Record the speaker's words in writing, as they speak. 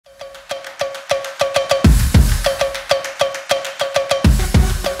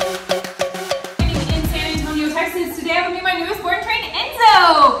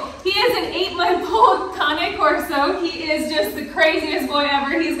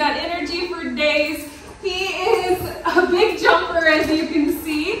100 days. He is a big jumper, as you can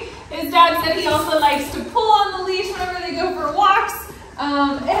see. His dad said he also likes to pull on the leash whenever they go for walks.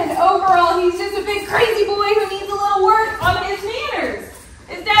 And overall, he's just a big crazy boy who needs a little work on his manners.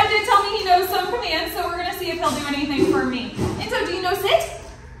 His dad did tell me he knows some commands, so we're gonna see if he'll do anything for me. Enzo, do you know sit?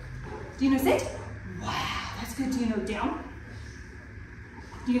 Do you know sit? Wow, that's good. Do you know down?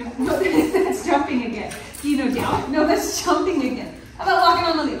 Do you know, no, that's jumping again. Do you know down? No, that's jumping again. How about walking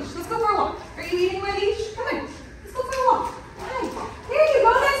on the leash? Let's go for a walk. Are you eating my leash? Come on, let's go for a walk. Hi, here you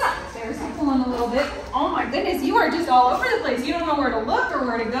go, that's not. There's some pulling a little bit. Oh my goodness, you are just all over the place. You don't know where to look or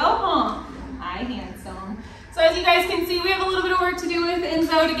where to go, huh? Hi, handsome. So as you guys can see, we have a little bit of work to do with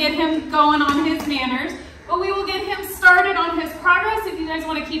Enzo to get him going on his manners. But we will get him started on his progress. If you guys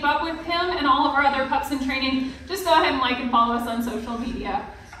want to keep up with him and all of our other pups in training, just go ahead and like and follow us on social media.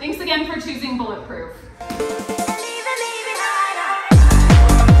 Thanks again for choosing Bulletproof.